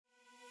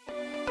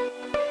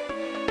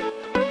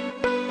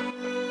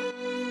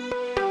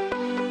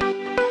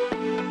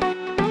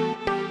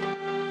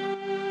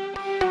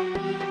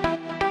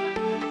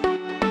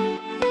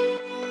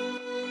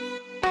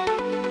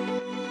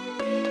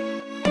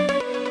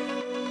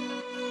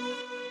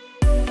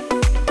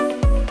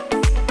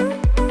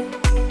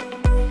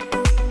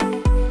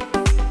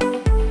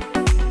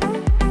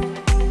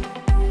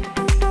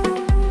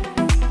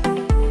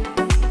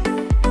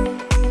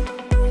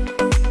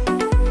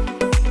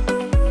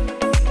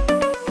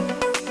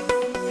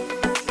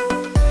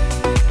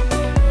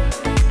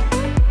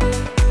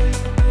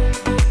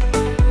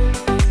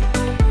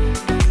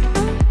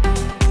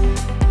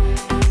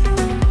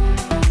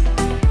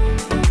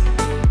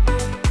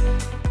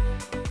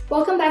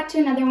back to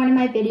another one of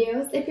my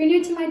videos. If you're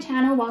new to my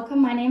channel,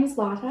 welcome. My name is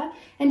Lotta,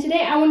 and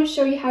today I want to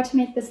show you how to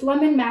make this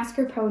lemon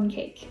mascarpone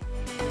cake.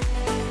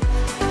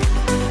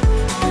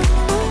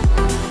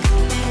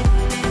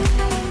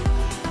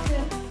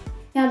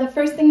 Now the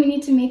first thing we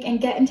need to make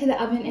and get into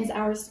the oven is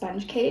our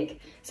sponge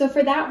cake. So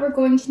for that we're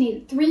going to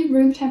need 3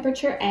 room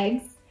temperature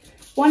eggs,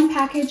 1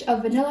 package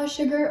of vanilla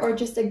sugar or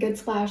just a good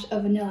splash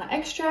of vanilla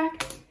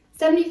extract,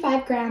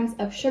 75 grams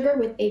of sugar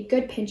with a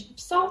good pinch of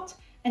salt,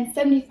 and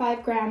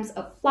 75 grams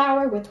of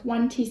flour with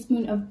 1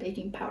 teaspoon of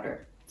baking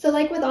powder. So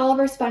like with all of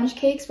our sponge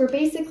cakes, we're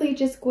basically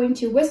just going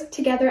to whisk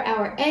together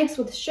our eggs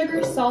with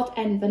sugar, salt,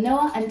 and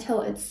vanilla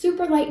until it's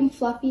super light and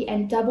fluffy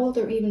and doubled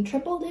or even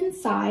tripled in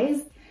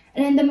size.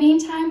 And in the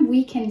meantime,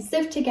 we can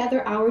sift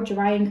together our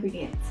dry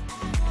ingredients.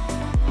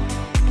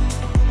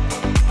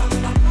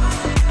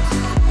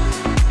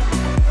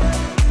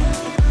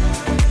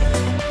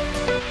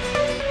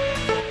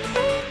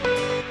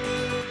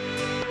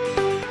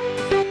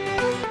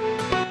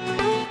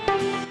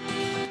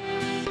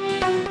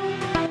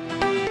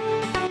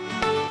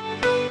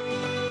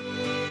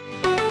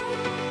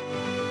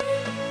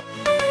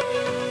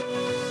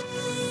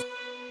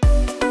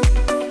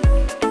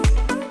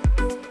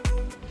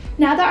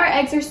 Now that our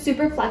eggs are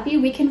super fluffy,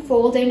 we can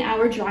fold in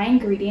our dry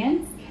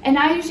ingredients. And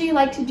I usually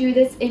like to do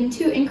this in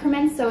 2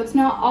 increments so it's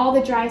not all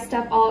the dry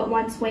stuff all at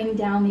once weighing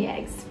down the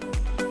eggs.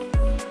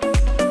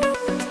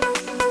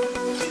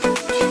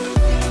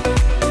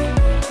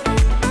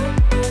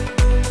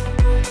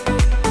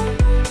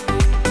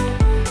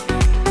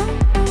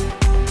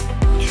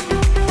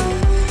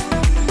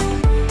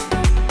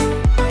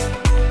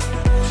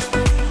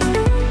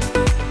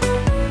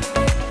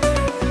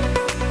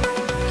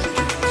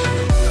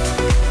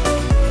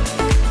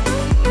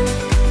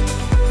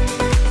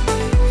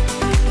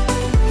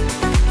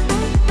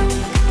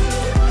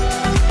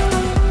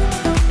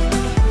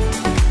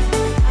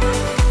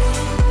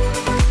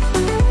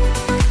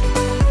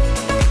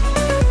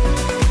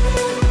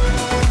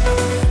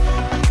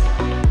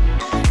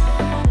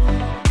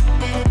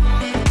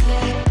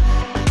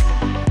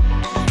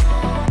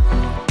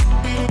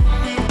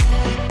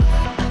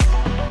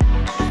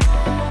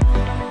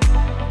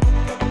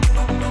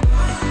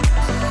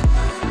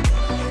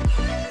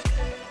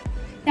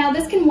 Now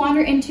this can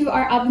wander into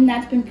our oven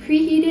that's been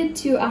preheated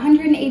to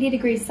 180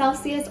 degrees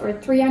Celsius or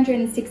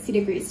 360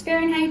 degrees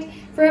Fahrenheit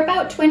for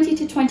about 20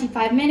 to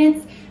 25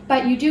 minutes,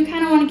 but you do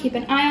kind of want to keep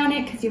an eye on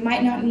it because you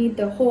might not need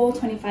the whole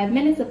 25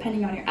 minutes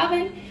depending on your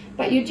oven,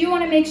 but you do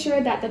want to make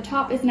sure that the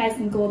top is nice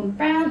and golden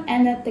brown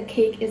and that the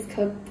cake is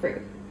cooked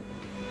through.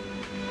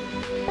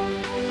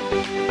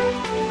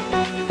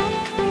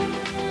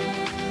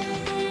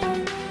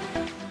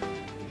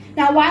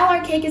 Now while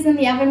our cake is in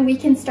the oven, we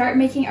can start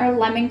making our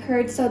lemon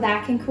curd so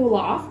that can cool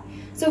off.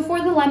 So for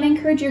the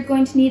lemon curd, you're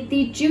going to need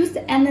the juice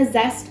and the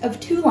zest of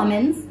 2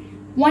 lemons,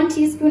 1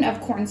 teaspoon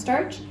of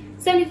cornstarch,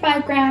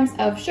 75 grams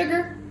of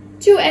sugar,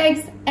 2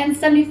 eggs, and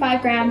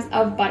 75 grams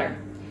of butter.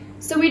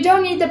 So we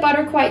don't need the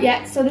butter quite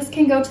yet, so this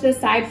can go to the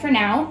side for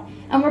now.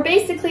 And we're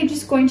basically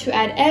just going to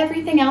add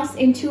everything else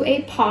into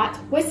a pot,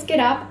 whisk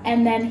it up,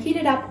 and then heat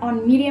it up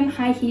on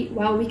medium-high heat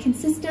while we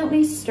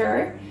consistently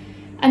stir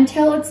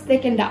until it's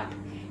thickened up.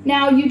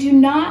 Now you do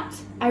not,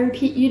 I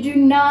repeat, you do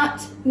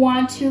not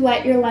want to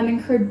let your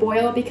lemon curd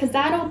boil because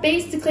that'll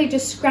basically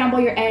just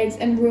scramble your eggs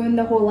and ruin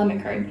the whole lemon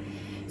curd.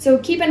 So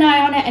keep an eye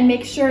on it and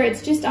make sure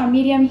it's just on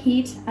medium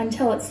heat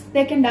until it's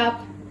thickened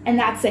up, and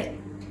that's it.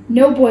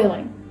 No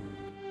boiling.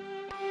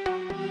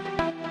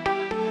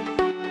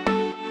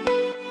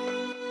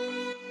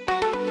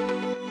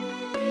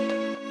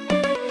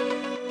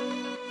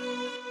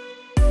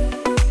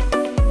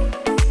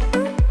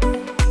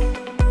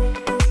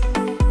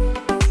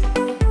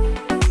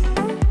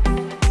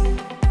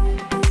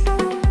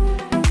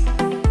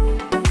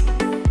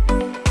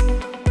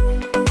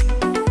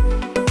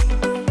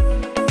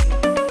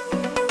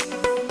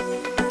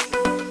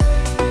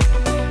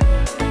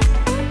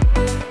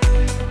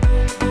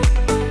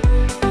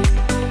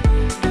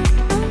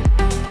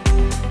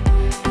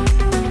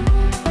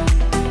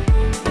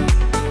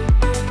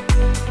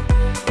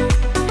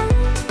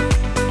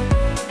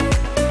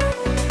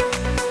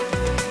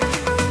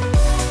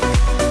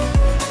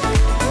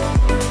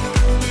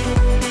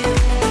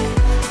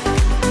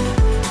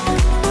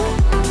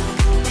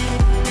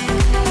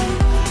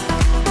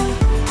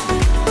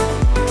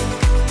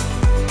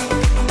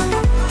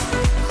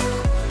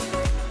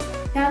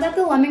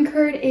 Lemon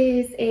curd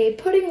is a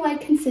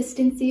pudding-like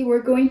consistency. We're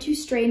going to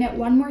strain it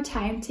one more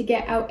time to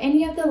get out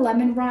any of the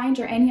lemon rind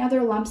or any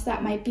other lumps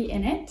that might be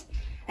in it.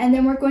 And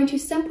then we're going to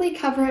simply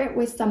cover it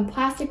with some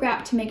plastic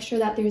wrap to make sure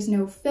that there's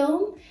no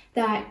film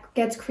that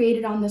gets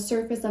created on the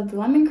surface of the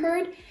lemon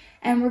curd.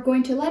 And we're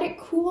going to let it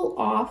cool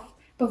off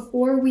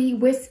before we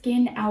whisk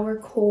in our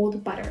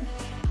cold butter.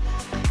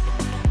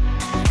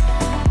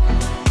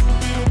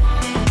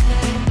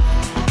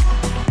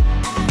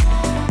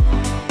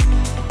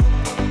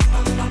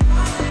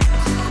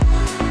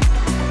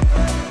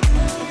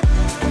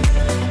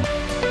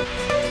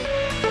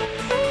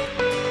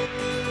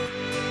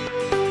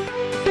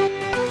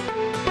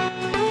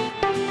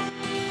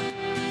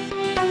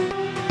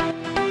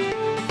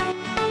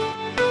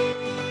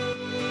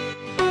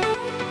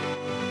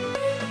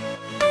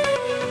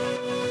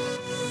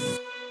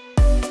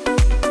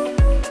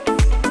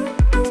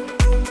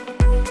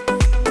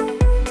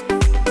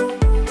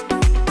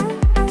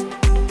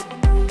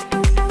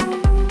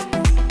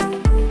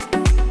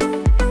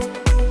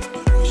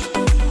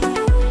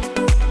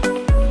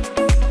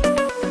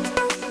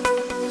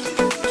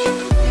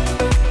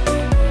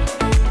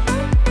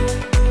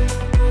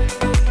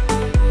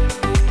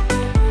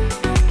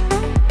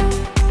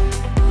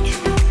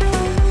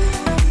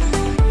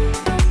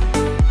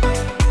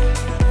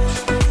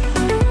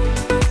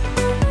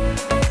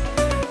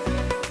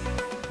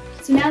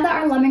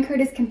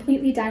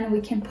 done,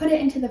 we can put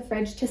it into the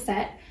fridge to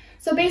set.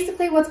 So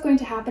basically what's going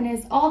to happen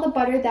is all the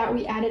butter that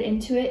we added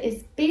into it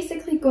is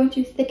basically going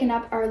to thicken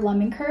up our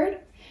lemon curd.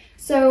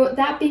 So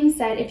that being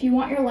said, if you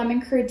want your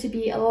lemon curd to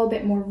be a little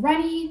bit more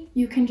runny,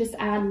 you can just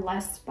add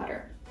less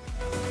butter.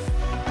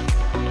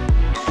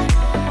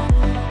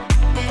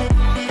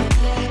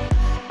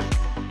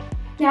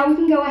 Now we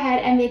can go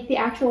ahead and make the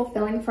actual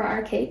filling for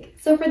our cake.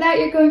 So for that,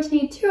 you're going to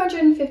need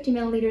 250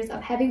 milliliters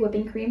of heavy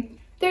whipping cream,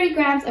 30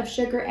 grams of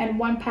sugar, and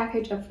 1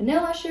 package of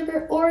vanilla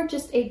sugar, or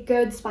just a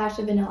good splash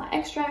of vanilla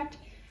extract,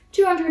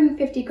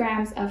 250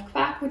 grams of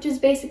quark, which is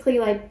basically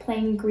like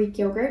plain Greek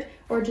yogurt,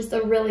 or just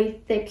a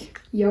really thick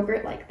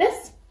yogurt like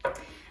this.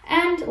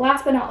 And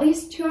last but not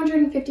least,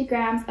 250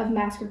 grams of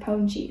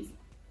mascarpone cheese.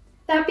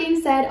 That being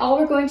said, all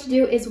we're going to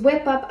do is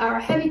whip up our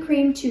heavy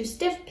cream to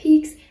stiff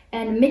peaks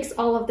and mix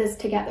all of this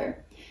together.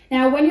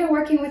 Now, when you're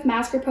working with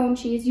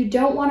mascarpone cheese, you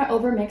don't want to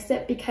overmix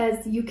it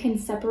because you can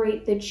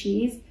separate the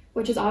cheese,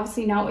 which is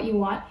obviously not what you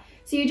want.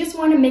 So you just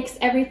want to mix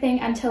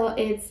everything until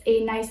it's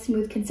a nice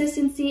smooth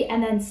consistency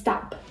and then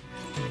stop.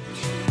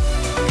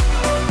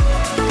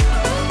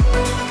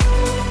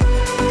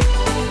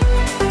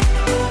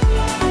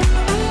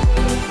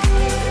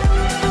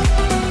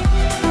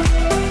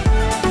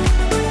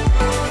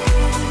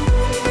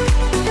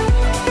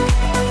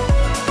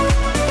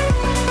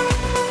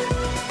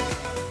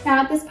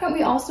 Now at this point,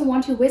 we also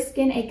want to whisk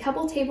in a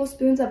couple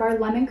tablespoons of our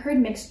lemon curd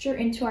mixture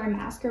into our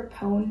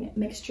mascarpone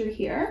mixture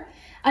here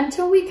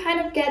until we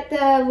kind of get the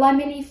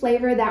lemony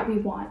flavor that we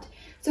want.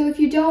 So if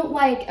you don't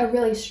like a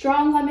really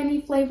strong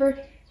lemony flavor,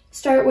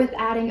 start with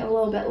adding a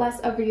little bit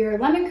less of your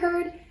lemon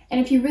curd. And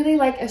if you really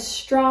like a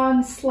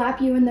strong, slap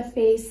you in the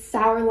face,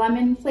 sour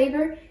lemon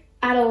flavor,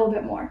 add a little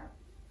bit more.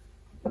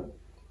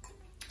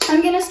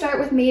 I'm gonna start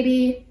with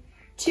maybe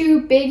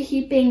 2 big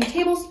heaping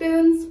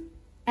tablespoons,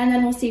 and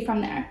then we'll see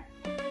from there.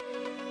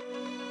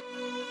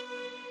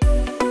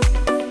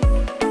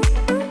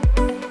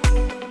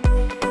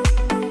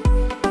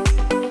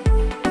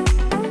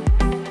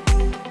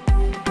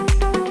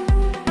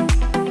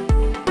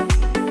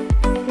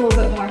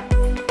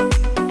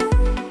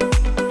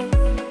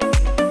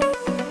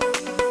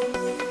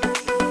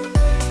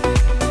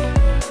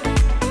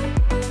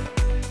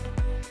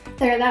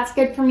 There, that's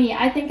good for me.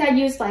 I think I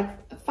used like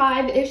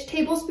 5-ish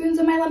tablespoons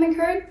of my lemon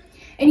curd.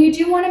 And you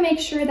do want to make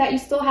sure that you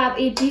still have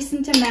a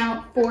decent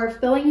amount for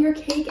filling your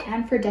cake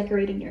and for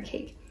decorating your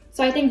cake.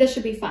 So I think this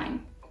should be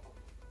fine.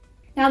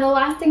 Now the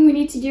last thing we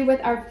need to do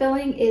with our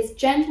filling is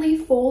gently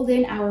fold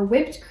in our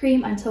whipped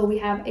cream until we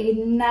have a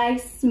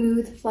nice,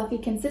 smooth, fluffy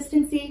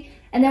consistency.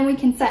 And then we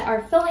can set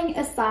our filling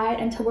aside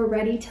until we're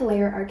ready to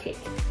layer our cake.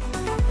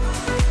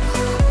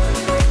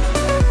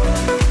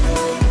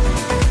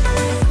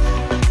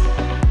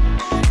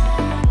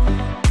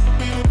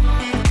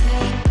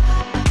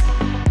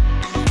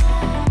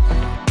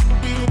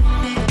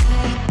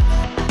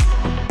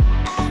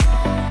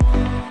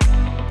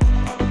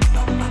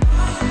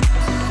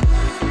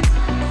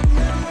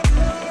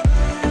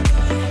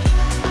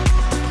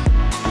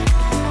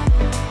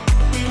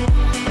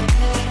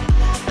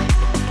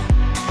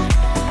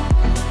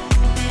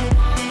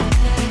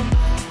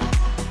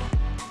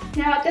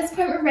 Now at this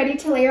point we're ready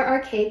to layer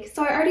our cake.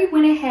 So I already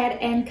went ahead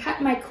and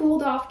cut my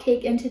cooled off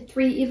cake into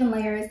 3 even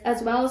layers,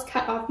 as well as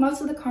cut off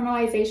most of the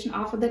caramelization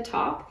off of the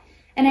top.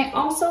 And I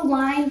also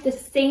lined the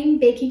same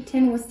baking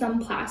tin with some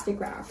plastic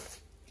wrap.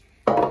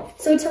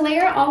 So to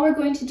layer, all we're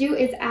going to do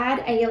is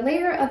add a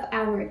layer of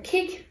our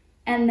cake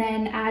and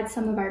then add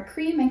some of our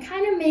cream and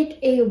kind of make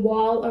a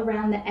wall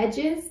around the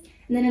edges.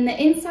 And then in the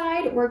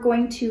inside, we're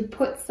going to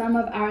put some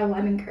of our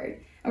lemon curd.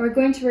 And we're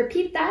going to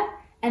repeat that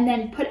and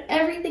then put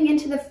everything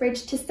into the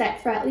fridge to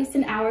set for at least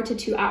 1 hour to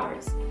 2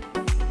 hours.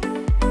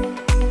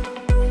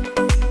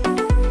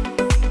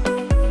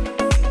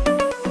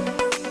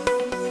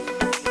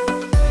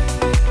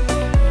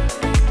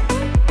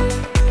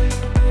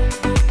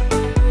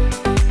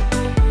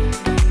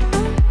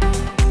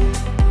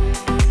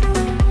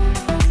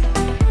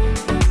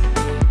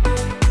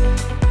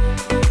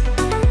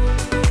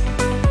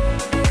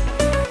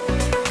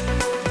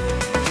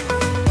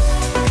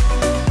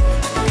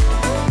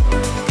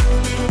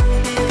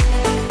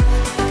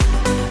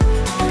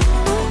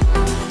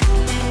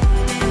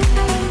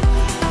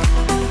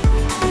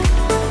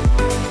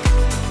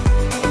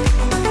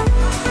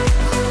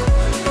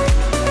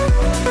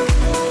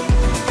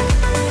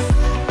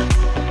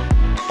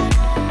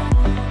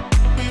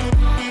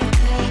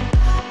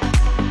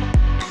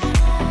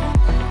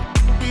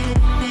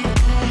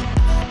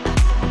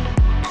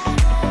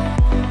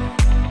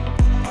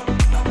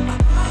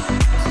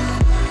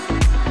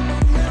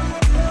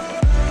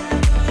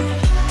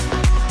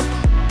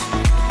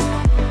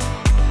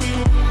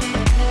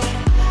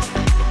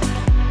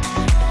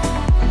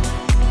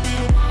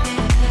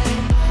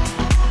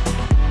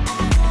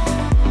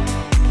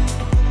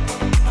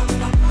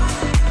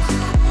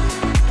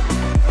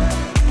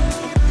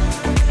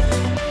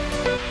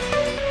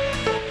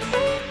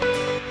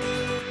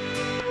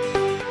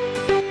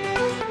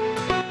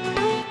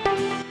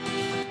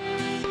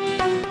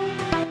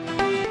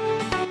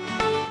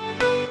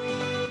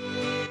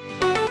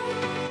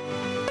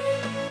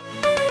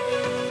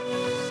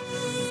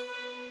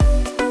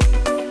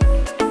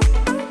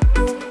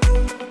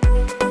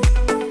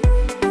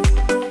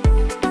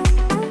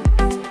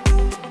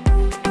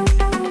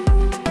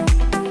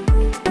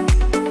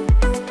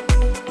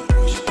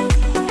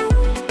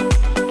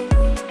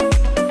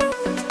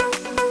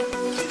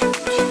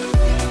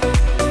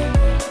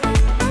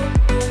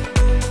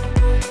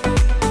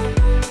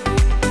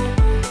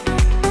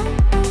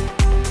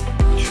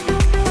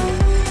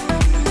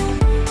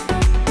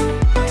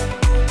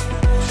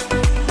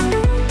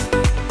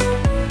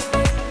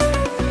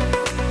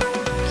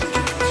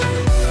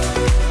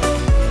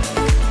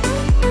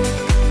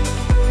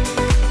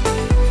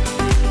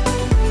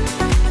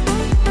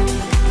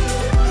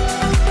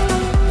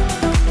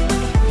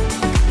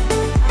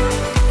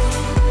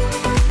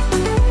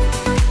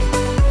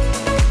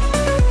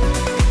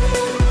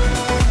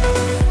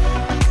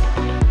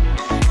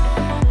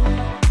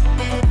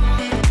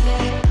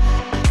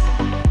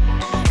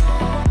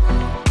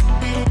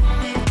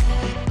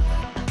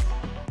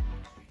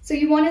 So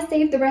you want to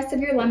save the rest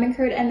of your lemon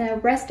curd and the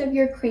rest of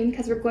your cream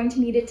because we're going to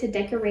need it to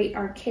decorate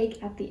our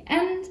cake at the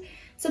end.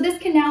 So this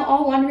can now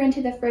all wander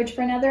into the fridge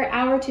for another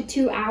hour to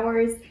 2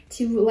 hours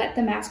to let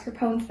the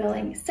mascarpone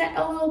filling set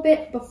a little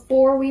bit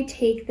before we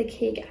take the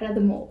cake out of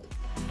the mold.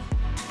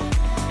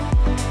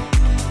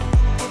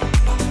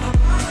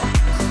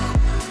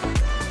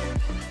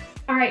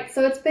 Alright,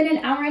 so it's been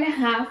an hour and a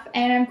half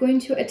and I'm going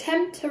to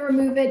attempt to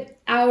remove it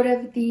out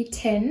of the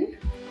tin.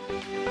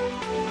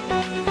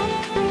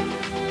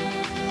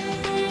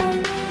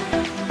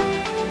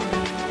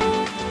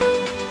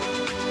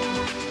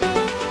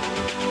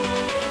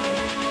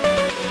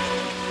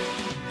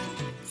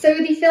 So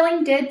the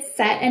filling did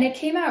set and it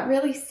came out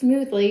really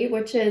smoothly,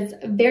 which is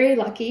very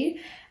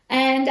lucky.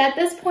 And at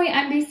this point,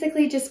 I'm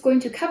basically just going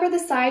to cover the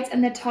sides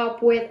and the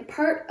top with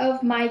part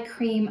of my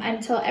cream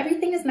until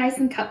everything is nice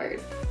and covered.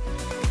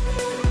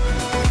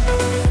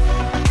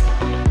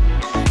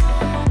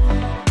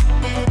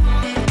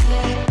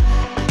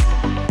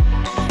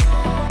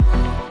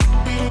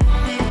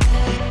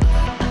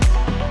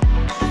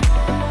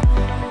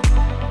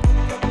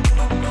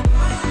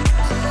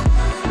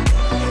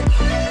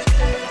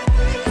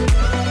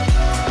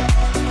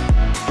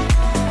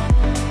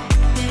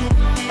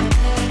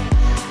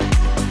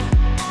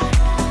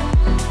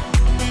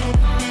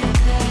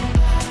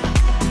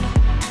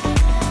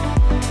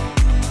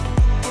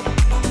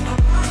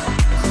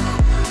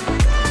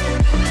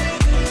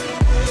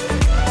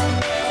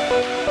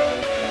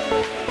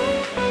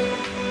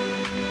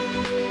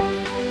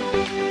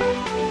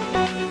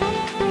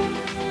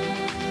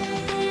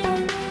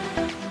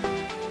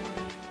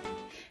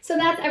 So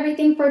that's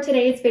everything for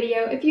today's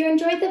video. If you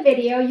enjoyed the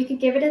video, you can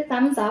give it a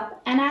thumbs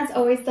up, and as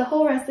always, the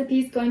whole recipe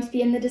is going to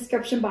be in the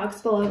description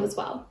box below as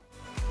well.